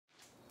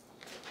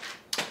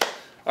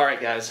Alright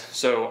guys,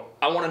 so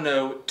I want to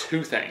know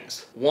two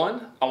things.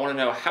 One, I want to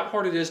know how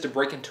hard it is to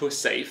break into a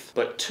safe.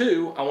 But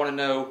two, I want to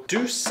know,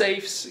 do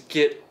safes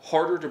get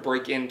harder to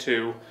break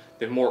into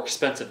the more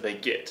expensive they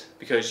get?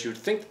 Because you'd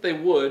think that they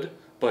would,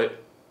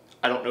 but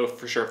I don't know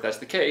for sure if that's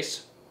the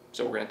case,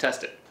 so we're going to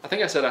test it. I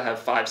think I said I have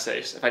 5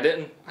 safes. If I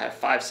didn't, I have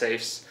 5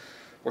 safes.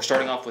 We're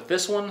starting off with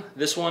this one.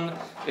 This one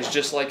is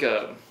just like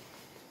a,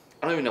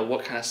 I don't even know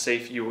what kind of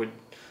safe you would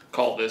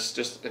call this.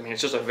 Just, I mean,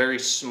 it's just a very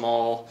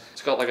small,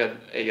 it's got like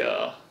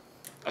a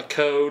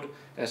code,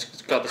 and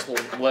it's got this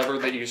little lever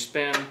that you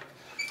spin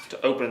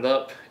to open it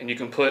up, and you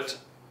can put,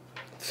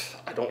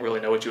 I don't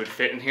really know what you would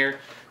fit in here.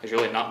 There's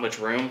really not much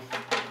room.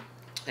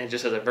 And it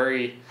just has a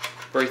very,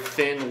 very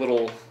thin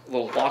little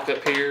lock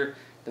up here,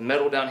 the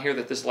metal down here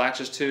that this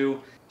latches to.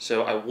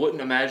 So I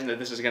wouldn't imagine that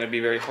this is going to be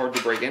very hard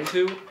to break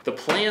into. The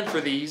plan for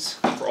these,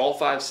 for all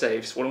 5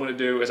 safes, what I'm going to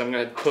do is I'm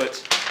going to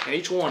put, in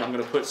each one I'm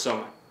going to put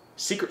some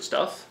secret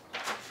stuff.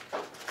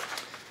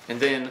 And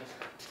then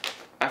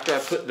after I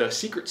put the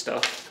secret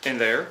stuff in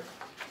there,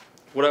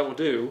 what I will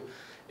do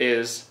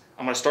is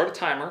I'm going to start a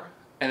timer,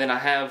 and then I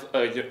have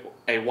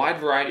a wide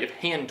variety of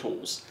hand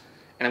tools.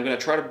 And I'm going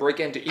to try to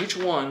break into each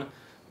one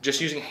just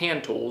using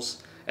hand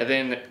tools. And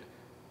then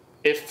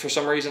if for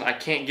some reason I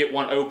can't get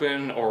one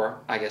open, or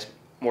I guess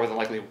more than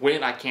likely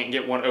when I can't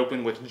get one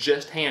open with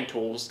just hand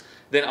tools,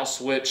 then I'll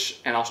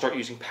switch and I'll start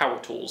using power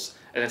tools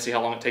and then see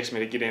how long it takes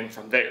me to get in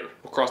from there.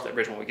 We'll cross that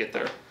bridge when we get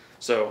there.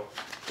 So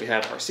we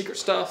have our secret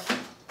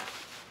stuff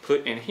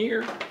put in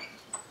here.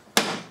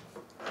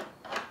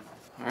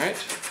 All right,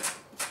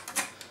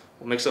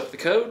 we'll mix up the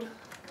code.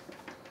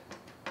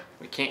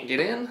 We can't get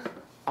in.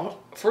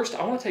 First,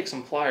 I want to take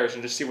some pliers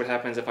and just see what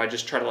happens if I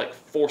just try to like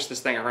force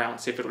this thing around,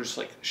 see if it'll just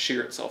like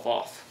shear itself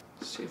off.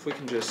 See if we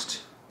can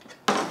just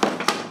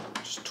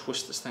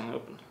twist this thing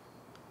open.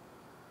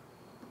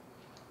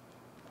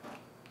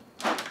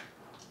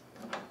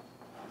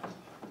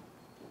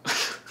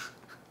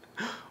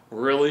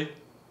 Really?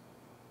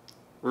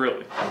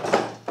 Really?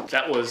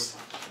 That was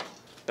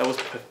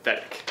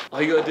pathetic.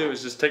 All you gotta do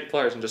is just take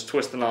pliers and just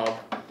twist the knob.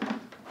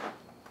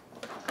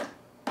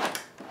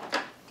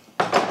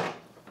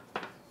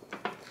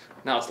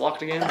 Now it's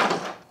locked again.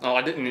 Oh,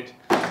 I didn't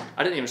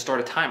even start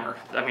a timer.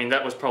 I mean,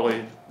 that was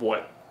probably,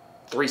 what,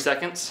 3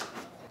 seconds?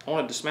 I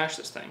wanted to smash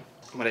this thing.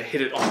 I'm gonna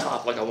hit it on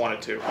top like I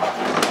wanted to,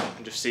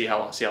 and just see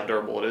how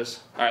durable it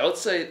is. All right,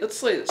 let's say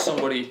that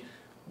somebody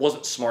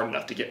wasn't smart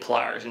enough to get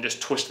pliers and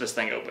just twist this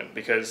thing open,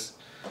 because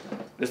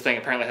this thing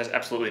apparently has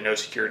absolutely no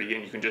security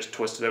and you can just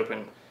twist it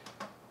open.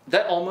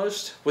 That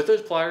almost, with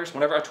those pliers,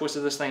 whenever I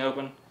twisted this thing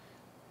open,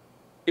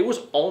 it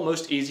was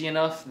almost easy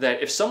enough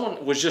that if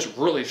someone was just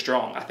really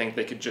strong, I think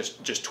they could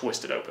just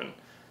twist it open.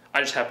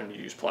 I just happened to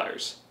use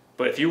pliers.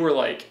 But if you were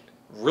like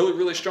really,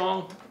 really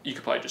strong, you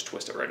could probably just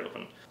twist it right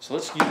open. So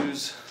let's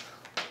use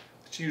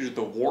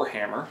the war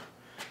hammer.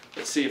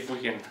 Let's see if we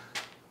can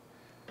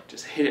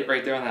just hit it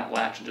right there on that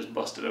latch and just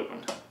bust it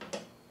open.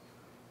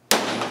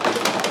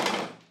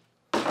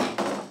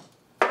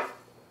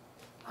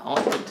 Oh,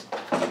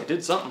 it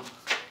did something.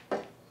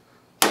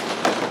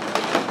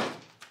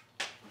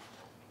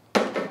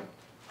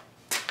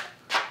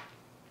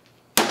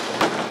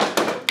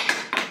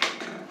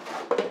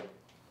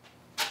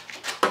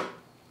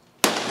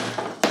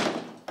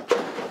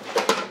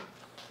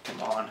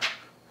 Come on.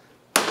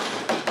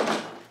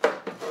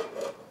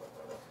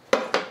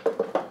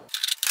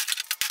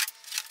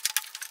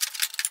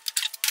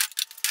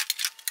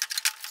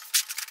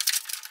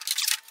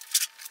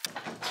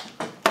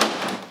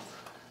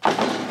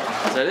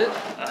 Is that it?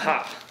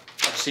 Aha!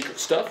 Our secret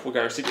stuff. We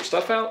got our secret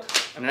stuff out.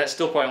 I mean, that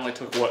still probably only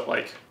took, what,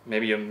 like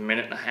maybe a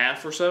minute and a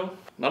half or so?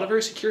 Not a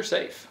very secure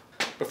safe.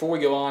 Before we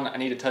go on, I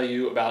need to tell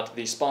you about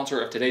the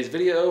sponsor of today's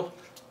video,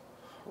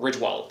 Ridge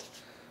Wallet.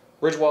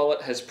 Ridge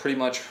Wallet has pretty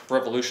much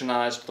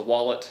revolutionized the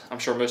wallet. I'm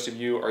sure most of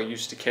you are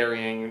used to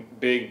carrying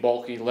big,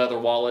 bulky leather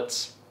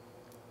wallets.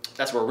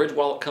 That's where Ridge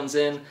Wallet comes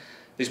in.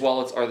 These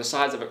wallets are the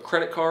size of a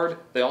credit card.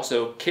 They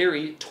also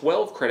carry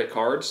 12 credit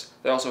cards.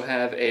 They also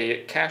have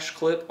a cash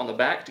clip on the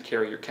back to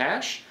carry your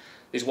cash.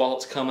 These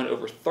wallets come in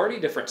over 30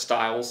 different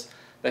styles.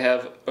 They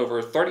have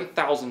over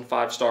 30,000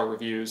 5-star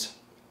reviews.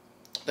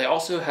 They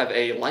also have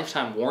a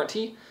lifetime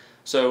warranty.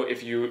 So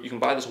if you can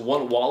buy this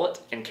one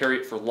wallet and carry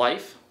it for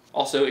life.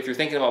 Also, if you're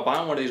thinking about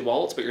buying one of these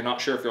wallets but you're not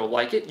sure if you'll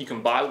like it, you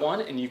can buy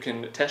one and you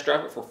can test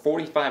drive it for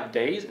 45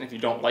 days. And if you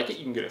don't like it,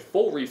 you can get a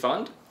full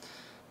refund.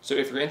 So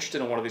if you're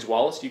interested in one of these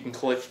wallets, you can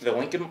click the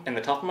link in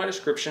the top of my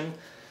description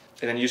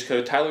and then use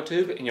code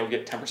TylerTube and you'll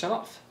get 10%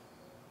 off.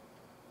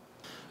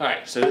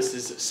 Alright, so this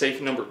is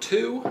safe number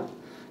 2.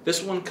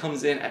 This one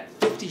comes in at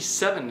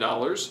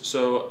 $57,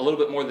 so a little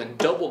bit more than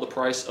double the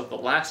price of the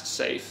last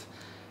safe.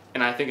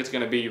 And I think it's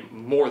going to be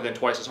more than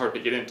twice as hard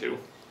to get into.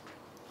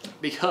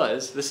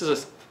 Because this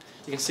is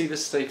you can see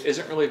this safe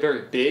isn't really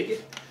very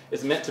big.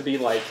 It's meant to be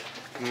like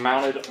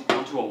mounted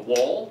onto a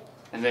wall.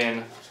 And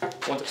then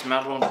once it's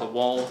mounted onto the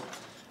wall,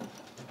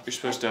 you're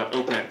supposed to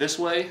open it this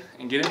way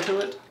and get into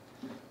it.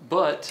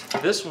 But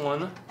this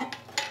one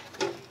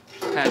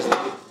has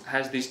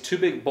has these two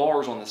big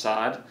bars on the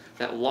side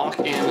that lock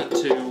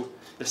into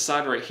the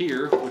side right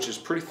here, which is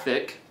pretty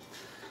thick.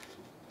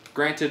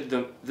 Granted,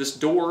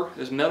 this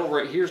metal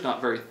right here is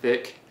not very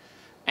thick,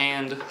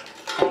 and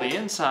on the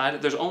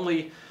inside, there's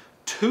only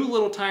two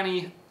little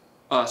tiny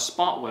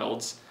spot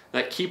welds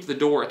that keep the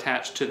door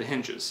attached to the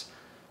hinges.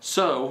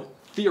 So,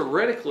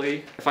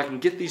 theoretically, if I can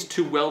get these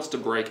two welds to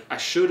break, I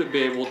should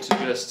be able to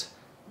just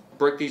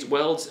break these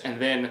welds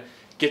and then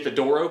get the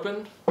door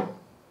open.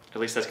 At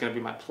least that's going to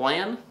be my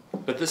plan.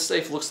 But this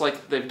safe looks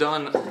like they've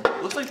done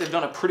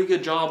a pretty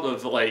good job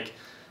of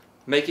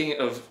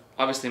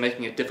obviously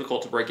making it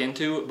difficult to break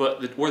into,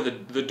 but where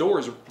the door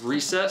is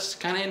recessed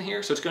kind of in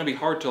here, so it's going to be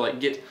hard to like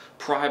get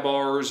pry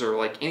bars or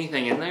like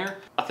anything in there.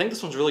 I think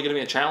this one's really going to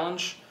be a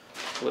challenge.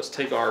 So let's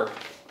take our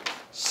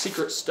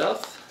secret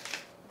stuff,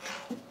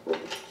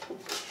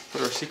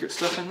 put our secret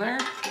stuff in there.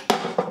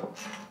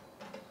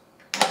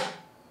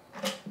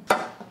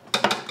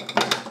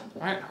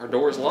 All right, our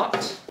door is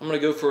locked. I'm going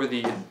to go for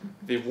the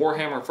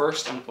Warhammer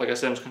first. Like I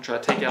said, I'm just going to try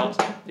to take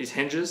out these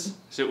hinges,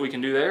 see what we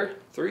can do there.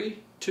 3,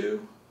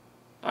 2,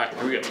 all right,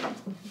 here we go.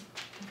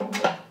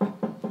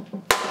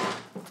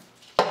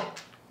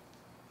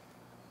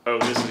 Oh,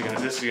 this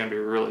is gonna be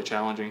really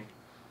challenging.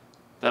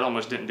 That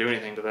almost didn't do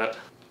anything to that.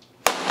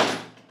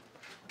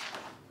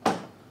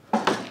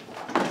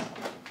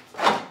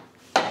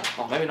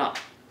 Oh, maybe not.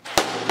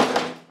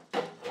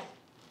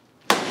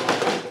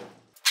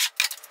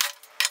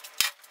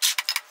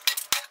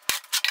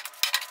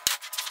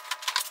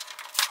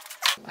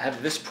 I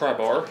have this pry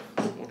bar.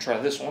 We'll try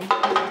this one.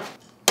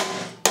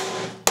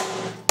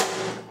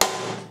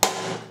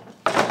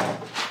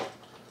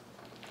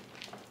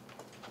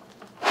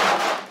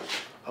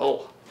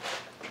 Oh.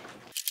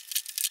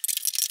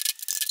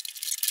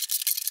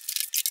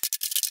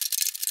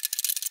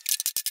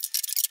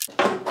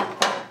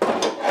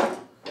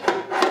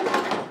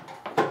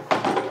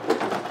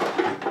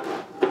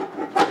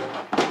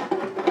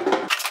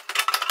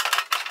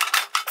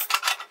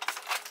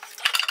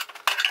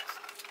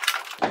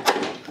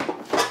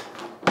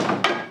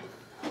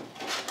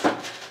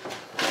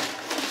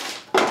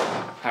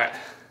 Alright,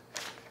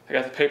 I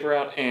got the paper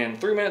out in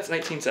 3 minutes and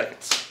 18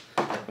 seconds.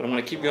 But I'm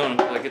going to keep going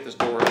until I get this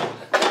door out.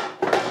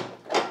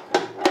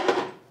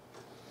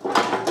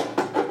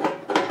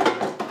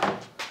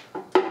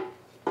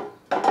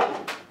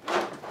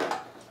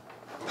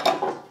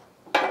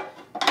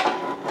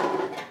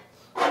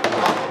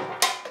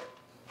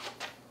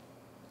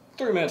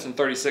 Three minutes and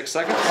 36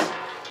 seconds.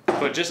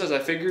 But just as I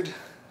figured,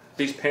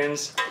 these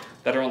pins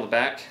that are on the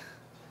back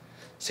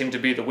seem to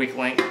be the weak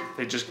link.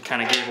 They just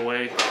kind of gave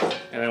away,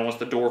 and then once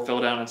the door fell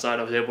down inside,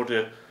 I was able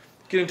to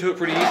get into it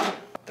pretty easy.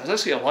 That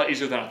was actually a lot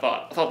easier than I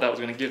thought. I thought that was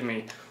going to give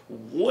me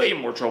way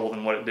more trouble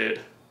than what it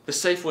did. The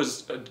safe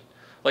was,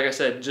 like I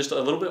said, just a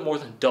little bit more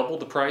than double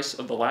the price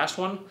of the last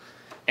one,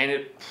 and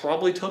it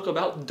probably took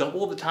about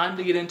double the time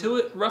to get into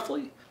it,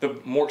 roughly. The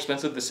more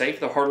expensive the safe,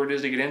 the harder it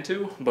is to get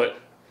into, but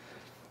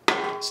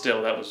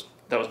still, that was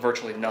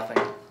virtually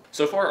nothing.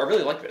 So far, I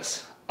really like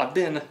this. I've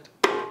been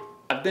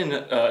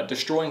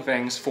destroying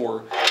things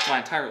for my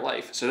entire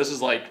life, so this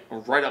is like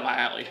right up my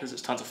alley. This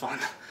is tons of fun.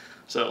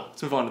 So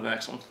let's move on to the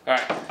next one. All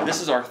right,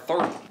 this is our third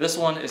one. This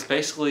one is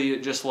basically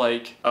just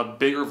like a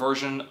bigger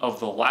version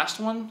of the last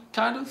one,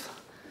 kind of.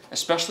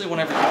 Especially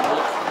whenever you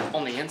look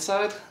on the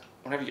inside.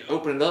 Whenever you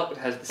open it up, it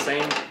has the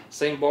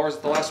same bars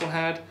that the last one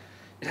had.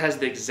 It has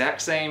the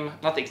exact same,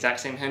 not the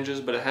exact same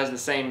hinges, but it has the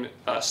same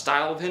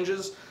style of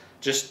hinges.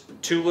 Just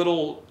two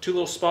little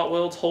spot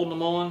welds holding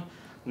them on.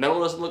 Metal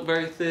doesn't look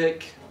very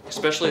thick,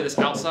 especially this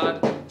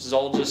outside. This is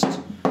all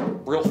just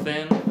real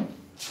thin.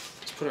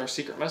 Let's put our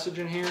secret message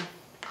in here.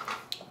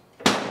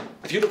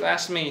 If you'd have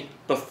asked me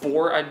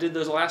before I did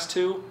those last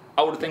two,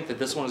 I would have think that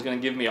this one was going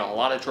to give me a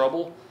lot of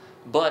trouble,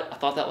 but I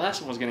thought that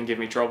last one was going to give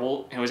me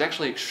trouble, and it was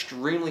actually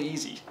extremely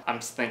easy. I'm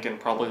thinking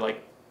probably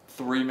like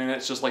 3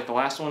 minutes, just like the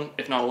last one,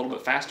 if not a little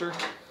bit faster.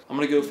 I'm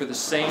going to go for the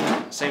same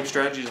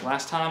strategy as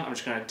last time. I'm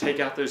just going to take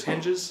out those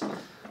hinges, and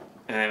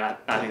then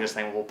I think this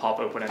thing will pop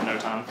open in no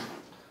time.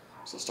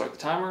 So let's start the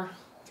timer.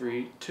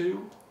 3,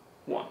 2,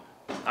 1. All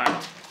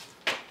right.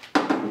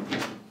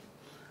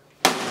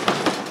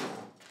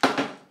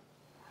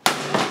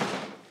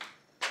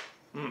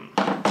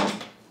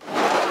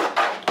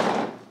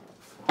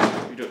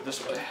 You do it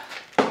this way.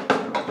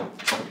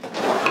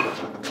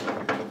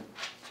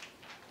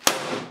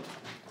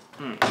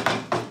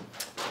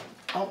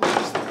 Oh,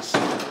 what is this?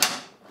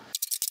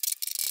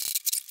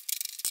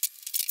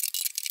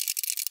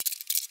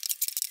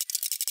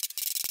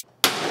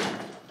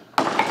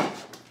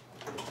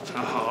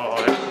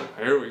 Oh,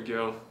 there we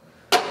go.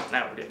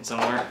 Now we're getting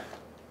somewhere.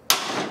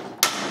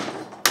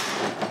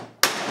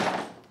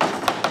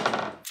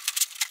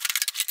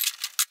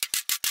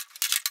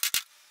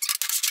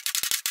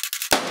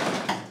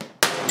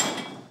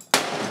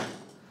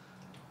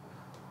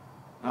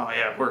 Oh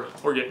yeah,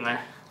 we're getting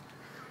there.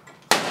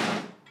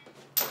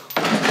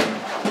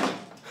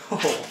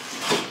 Oh,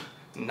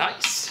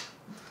 nice.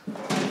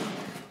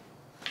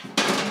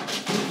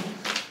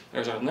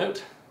 There's our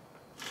note.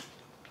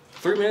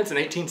 3 minutes and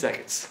 18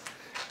 seconds.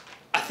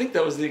 think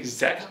that was the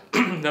exact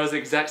that was the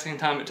exact same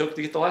time it took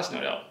to get the last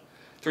note out.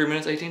 3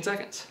 minutes, 18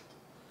 seconds.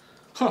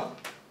 Huh.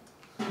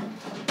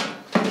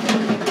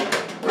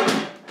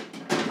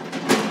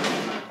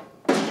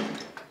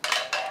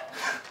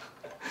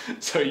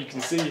 So you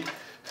can see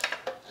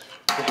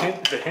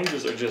the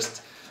hinges are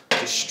just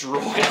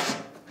destroyed.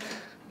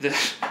 The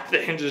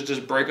hinges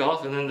just break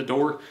off and then the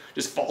door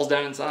just falls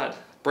down inside.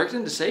 Breaking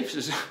into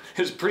safes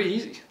is pretty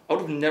easy. I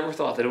would have never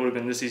thought that it would have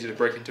been this easy to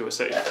break into a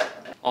safe.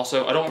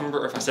 Also, I don't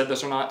remember if I said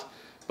this or not,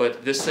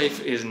 but this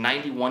safe is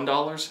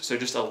 $91, so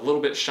just a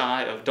little bit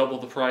shy of double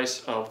the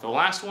price of the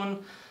last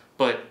one,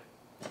 but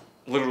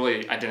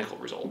literally identical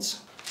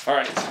results. All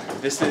right,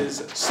 this is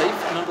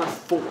safe number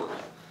 4.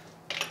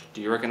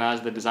 Do you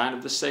recognize the design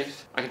of this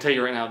safe? I can tell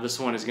you right now, this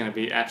one is gonna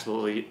be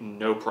absolutely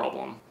no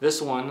problem.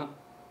 This one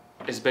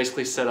is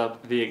basically set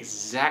up the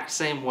exact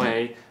same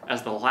way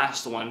as the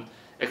last one,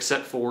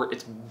 except for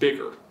it's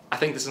bigger. I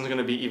think this one's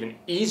gonna be even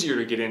easier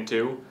to get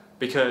into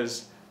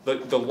because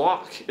the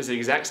lock is the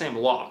exact same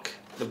lock.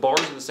 The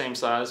bars are the same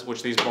size,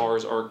 which these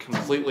bars are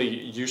completely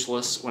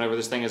useless whenever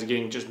this thing is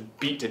getting just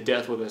beat to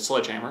death with a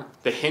sledgehammer.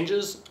 The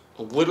hinges,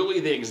 literally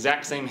the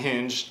exact same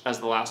hinge as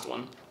the last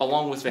one.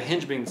 Along with the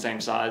hinge being the same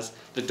size,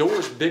 the door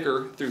is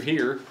bigger through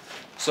here,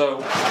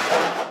 so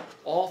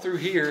all through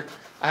here,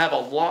 I have a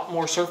lot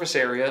more surface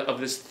area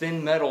of this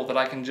thin metal that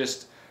I can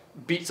just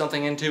beat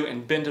something into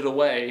and bend it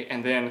away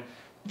and then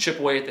chip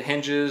away at the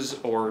hinges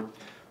or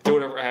do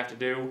whatever I have to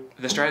do.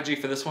 The strategy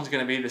for this one's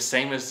gonna be the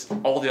same as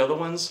all the other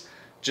ones,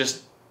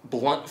 just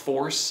blunt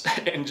force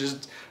and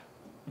just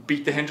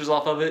beat the hinges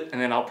off of it,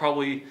 and then I'm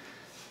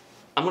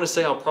gonna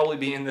say I'll probably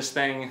be in this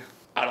thing,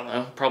 I don't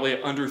know,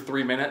 probably under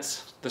 3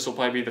 minutes. This will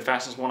probably be the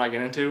fastest one I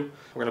get into.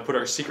 We're gonna put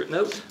our secret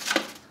note,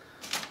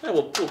 and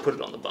we'll put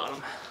it on the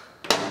bottom.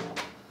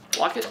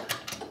 Lock it.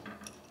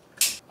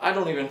 I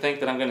don't even think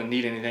that I'm gonna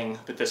need anything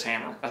with this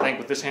hammer. I think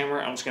with this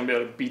hammer, I'm just gonna be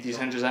able to beat these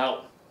hinges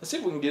out. Let's see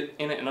if we can get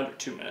in it in under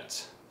 2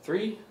 minutes.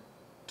 3,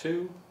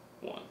 2,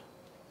 1.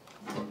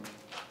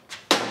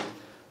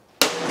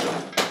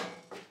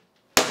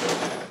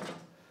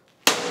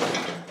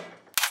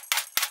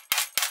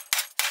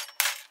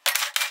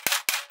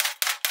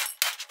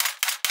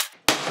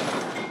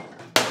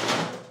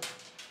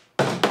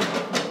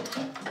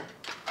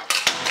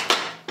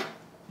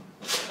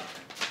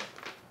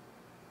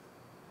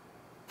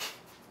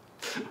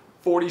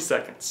 40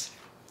 seconds.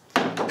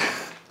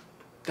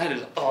 That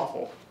is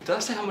awful. Did I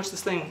say how much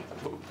this thing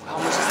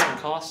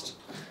cost?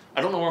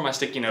 I don't know where my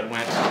sticky note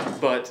went,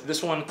 but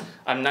this one,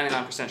 I'm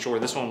 99% sure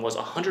this one was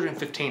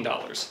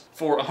 $115.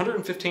 For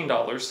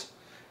 $115,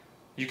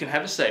 you can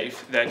have a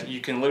safe that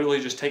you can literally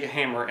just take a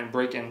hammer and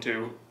break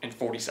into in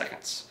 40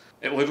 seconds.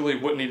 It literally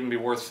wouldn't even be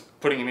worth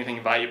putting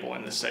anything valuable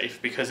in this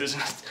safe because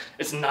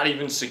it's not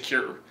even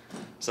secure.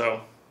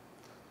 So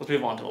let's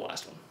move on to the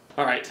last one.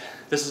 All right,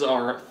 this is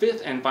our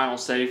 5th and final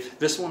safe.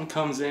 This one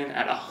comes in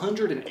at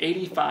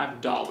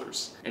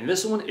 $185, and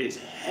this one is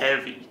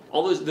heavy.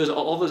 All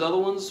those other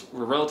ones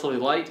were relatively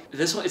light.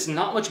 This one, it's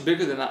not much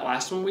bigger than that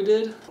last one we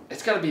did.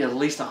 It's gotta be at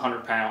least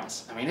 100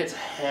 pounds. I mean, it's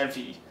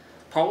heavy.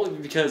 Probably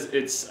because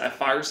it's a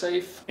fire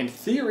safe. In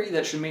theory,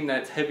 that should mean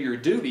that it's heavier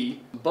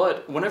duty,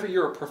 but whenever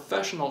you're a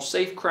professional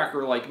safe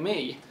cracker like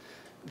me,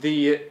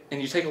 and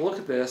you take a look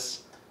at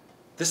this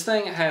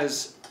thing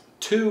has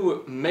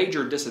 2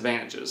 major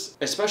disadvantages.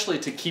 Especially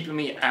to keep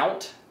me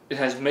out, it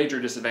has major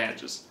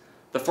disadvantages.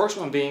 The first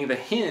one being the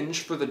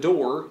hinge for the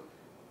door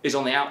is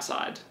on the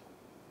outside.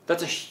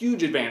 That's a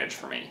huge advantage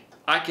for me.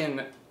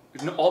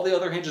 All the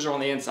other hinges are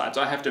on the inside,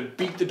 so I have to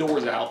beat the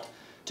doors out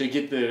to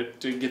get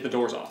the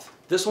doors off.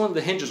 This one,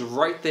 the hinge is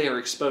right there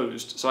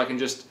exposed, so I can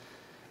just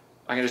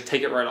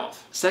take it right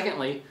off.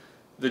 Secondly,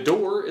 the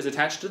door is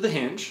attached to the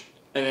hinge,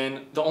 and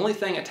then the only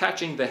thing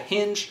attaching the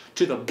hinge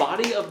to the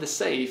body of the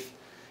safe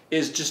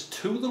is just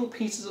 2 little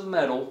pieces of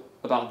metal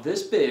about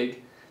this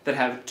big that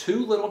have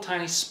 2 little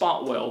tiny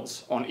spot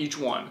welds on each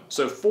one.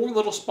 So 4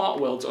 little spot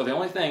welds are the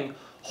only thing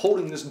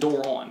holding this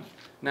door on.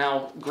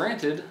 Now,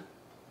 granted,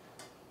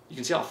 you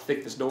can see how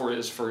thick this door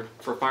is for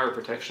fire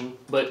protection,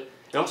 but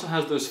it also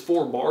has those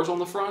 4 bars on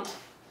the front.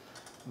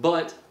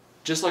 But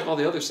just like all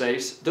the other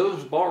safes,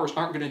 those bars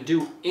aren't gonna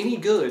do any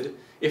good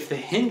if the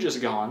hinge is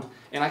gone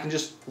and I can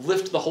just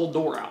lift the whole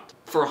door out.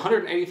 For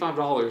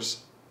 $185,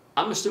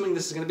 I'm assuming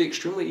this is going to be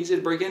extremely easy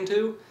to break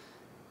into,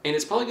 and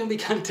it's probably going to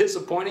be kind of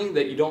disappointing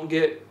that you don't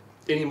get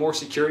any more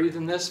security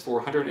than this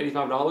for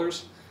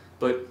 $185,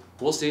 but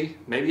we'll see.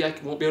 Maybe I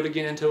won't be able to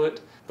get into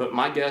it, but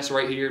my guess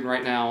right here and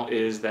right now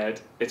is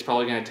that it's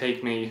probably going to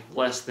take me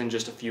less than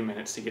just a few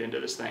minutes to get into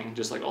this thing,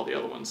 just like all the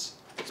other ones.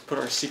 Let's put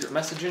our secret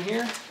message in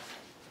here.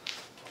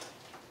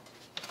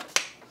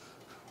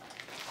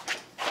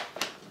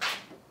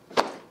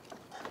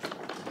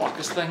 Lock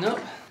this thing up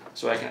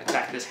so I can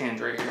attack this hinge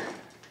right here.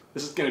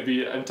 This is going to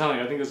be, I'm telling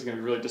you, I think this is going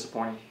to be really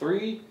disappointing.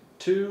 3,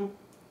 2,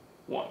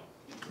 1.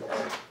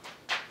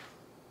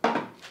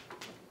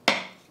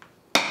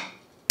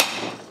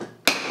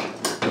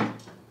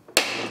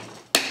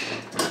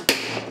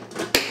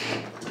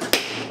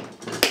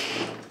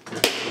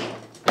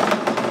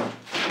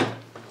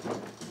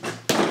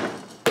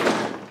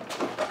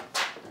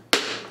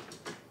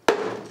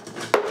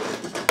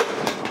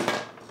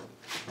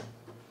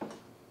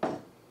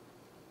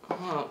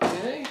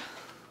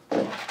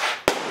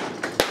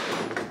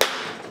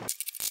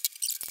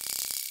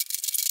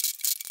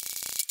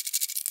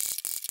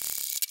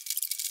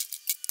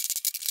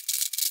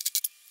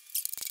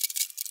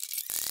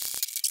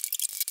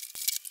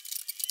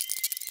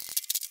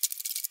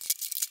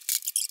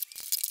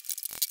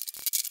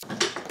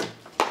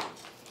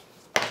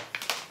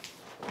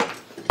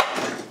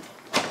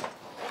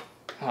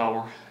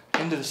 We're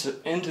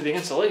into the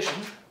insulation.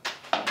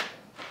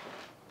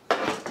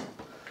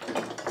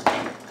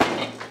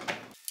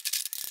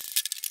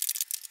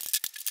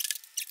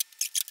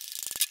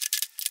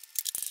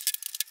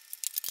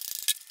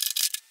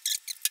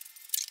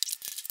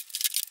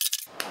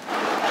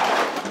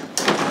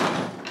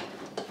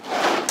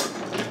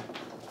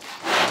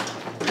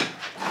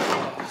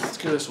 Let's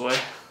go this way.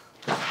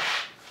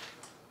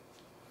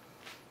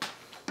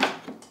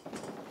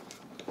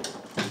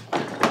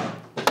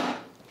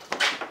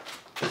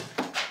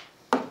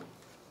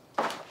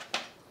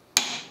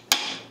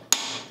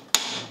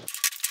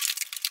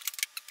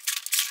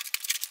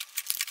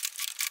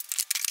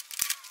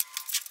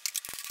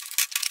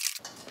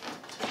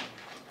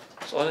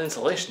 There's a lot of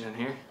insulation in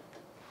here.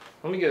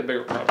 Let me get a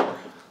bigger pry bar.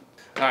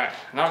 Alright,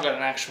 now I've got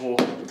an actual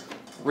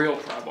real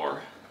pry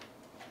bar.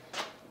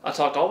 I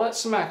talked all that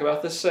smack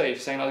about this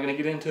safe, saying I was going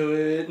to get into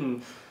it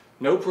and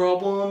no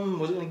problem,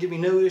 wasn't going to give me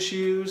no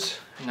issues.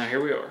 And now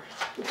here we are.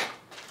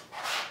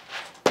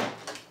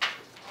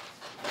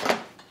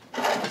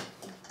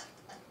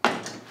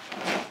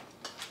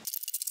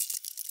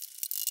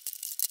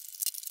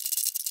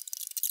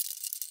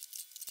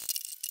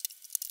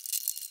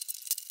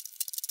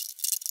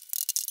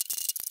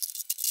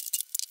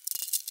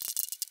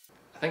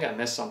 I think I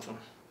missed something.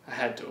 I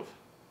had to have.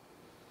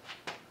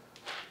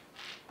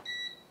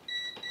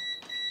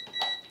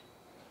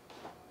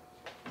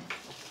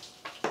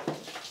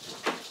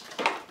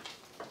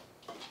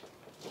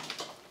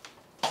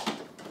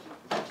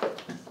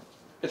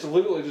 It's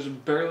literally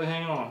just barely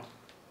hanging on.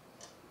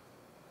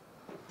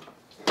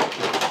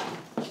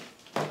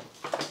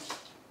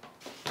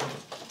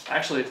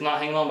 Actually, it's not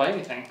hanging on by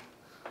anything.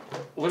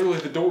 Literally,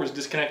 the door is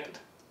disconnected.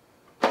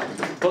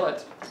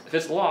 But if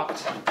it's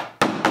locked,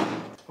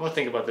 I'm gonna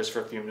think about this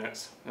for a few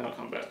minutes, and I'll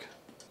come back.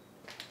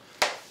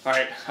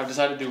 Alright, I've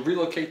decided to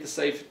relocate the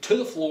safe to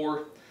the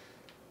floor.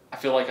 I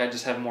feel like I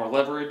just have more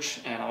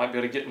leverage, and I might be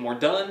able to get more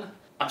done.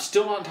 I'm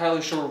still not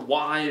entirely sure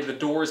why the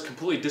door is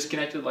completely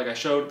disconnected like I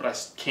showed, but I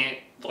can't,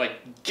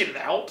 like, get it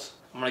out.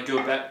 I'm gonna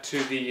go back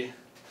to the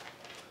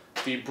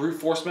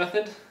brute force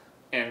method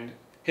and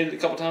hit it a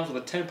couple times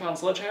with a 10-pound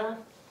sledgehammer.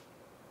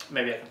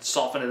 Maybe I can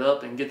soften it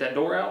up and get that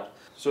door out.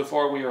 So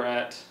far we are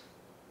at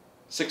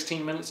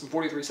 16 minutes and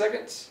 43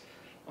 seconds.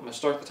 I'm going to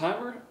start the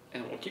timer,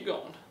 and we'll keep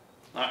going.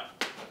 Alright.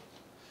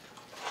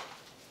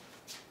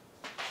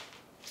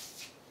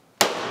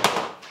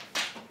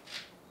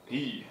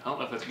 I don't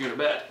know if that's good or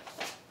bad.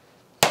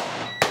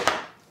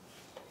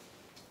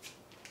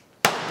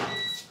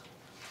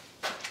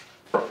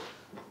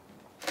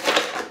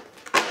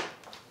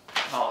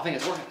 Oh, I think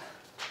it's working.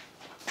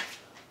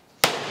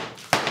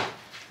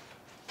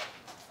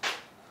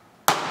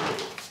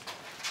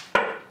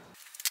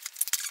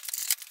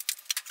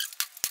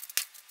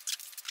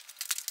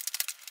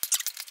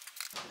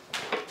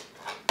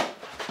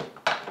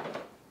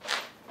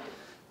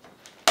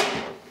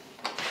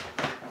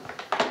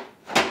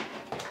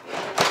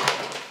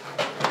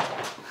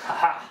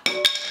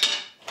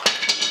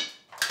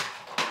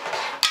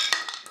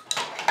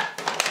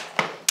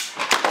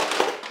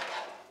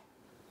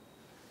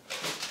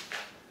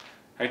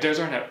 Alright, there's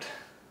our note.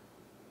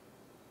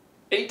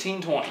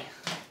 1820.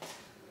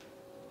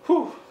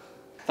 Whew.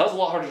 That was a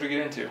lot harder to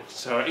get into.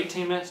 So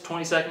 18 minutes,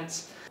 20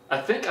 seconds.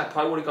 I think I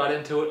probably would have got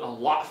into it a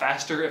lot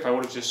faster if I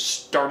would have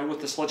just started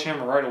with the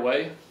sledgehammer right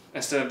away,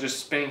 instead of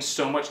just spending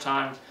so much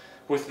time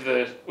with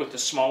the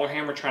smaller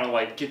hammer trying to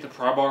like get the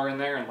pry bar in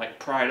there and like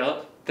pry it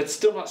up. That's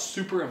still not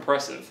super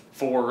impressive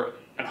for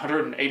a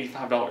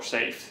 $185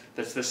 safe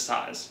that's this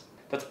size.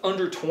 That's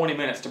under 20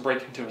 minutes to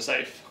break into a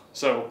safe.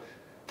 So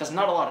that's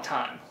not a lot of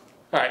time.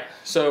 Alright,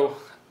 so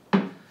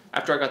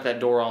after I got that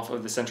door off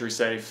of the Sentry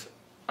safe,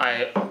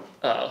 I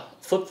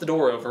flipped the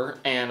door over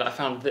and I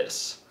found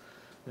this.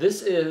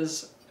 This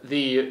is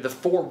the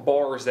 4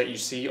 bars that you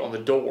see on the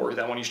door,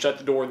 that when you shut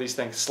the door, these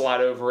things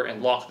slide over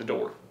and lock the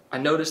door. I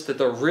noticed that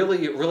they're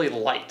really, really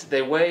light.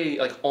 They weigh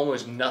like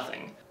almost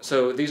nothing.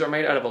 So these are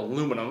made out of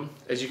aluminum.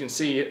 As you can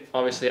see,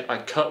 obviously I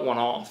cut one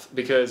off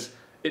because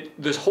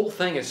this whole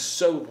thing is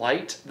so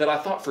light that I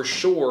thought for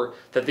sure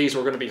that these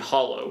were going to be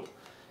hollow.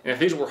 And if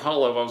these were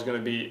hollow, I was going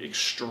to be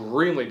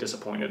extremely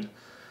disappointed.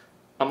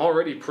 I'm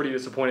already pretty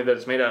disappointed that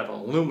it's made out of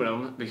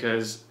aluminum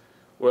because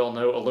we all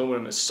know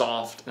aluminum is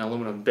soft and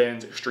aluminum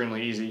bends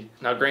extremely easy.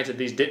 Now granted,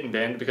 these didn't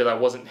bend because I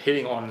wasn't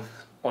hitting on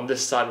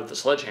this side with the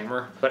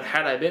sledgehammer, but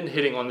had I been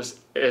hitting on this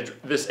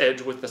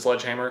edge with the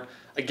sledgehammer,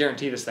 I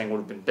guarantee this thing would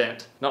have been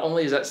bent. Not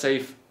only is that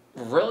safe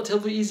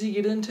relatively easy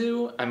to get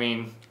into, I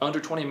mean, under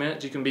 20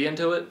 minutes you can be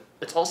into it,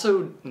 it's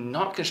also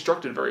not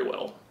constructed very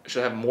well. It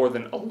should have more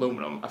than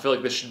aluminum. I feel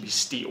like this should be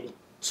steel.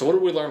 So what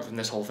did we learn from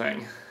this whole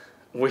thing?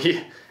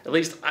 At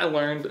least I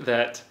learned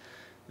that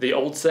the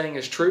old saying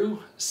is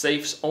true,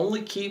 safes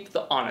only keep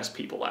the honest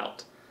people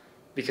out.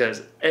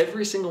 Because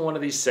every single one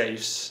of these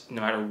safes,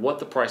 no matter what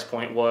the price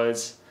point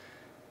was,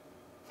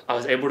 I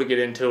was able to get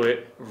into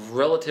it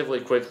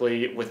relatively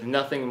quickly with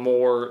nothing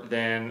more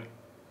than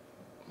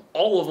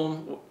all of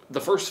them.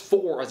 The first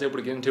 4 I was able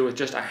to get into with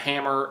just a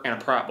hammer and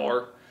a pry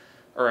bar.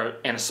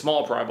 and a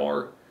small pry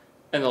bar.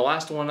 And the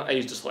last one, I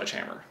used a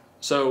sledgehammer.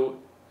 So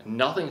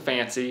nothing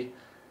fancy.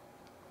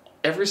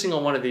 Every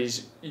single one of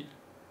these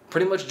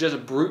pretty much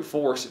just brute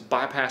force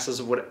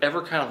bypasses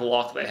whatever kind of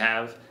lock they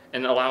have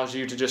and allows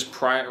you to just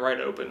pry it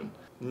right open.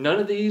 None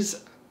of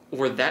these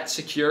were that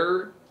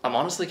secure. I'm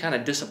honestly kind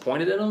of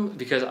disappointed in them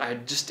because I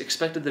just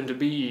expected them to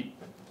be,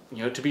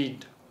 you know, to be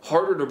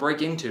harder to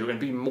break into and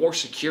be more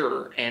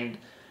secure and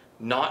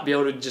not be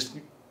able to just,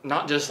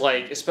 not just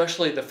like,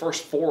 especially the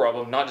first 4 of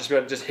them, not just be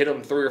able to just hit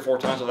them 3 or 4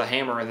 times with a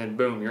hammer and then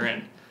boom, you're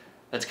in.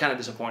 That's kind of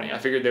disappointing. I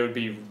figured they would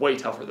be way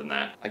tougher than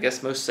that. I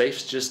guess most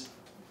safes just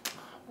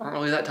aren't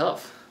really that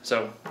tough.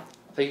 So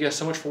thank you guys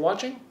so much for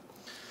watching,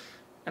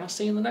 and I'll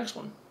see you in the next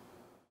one.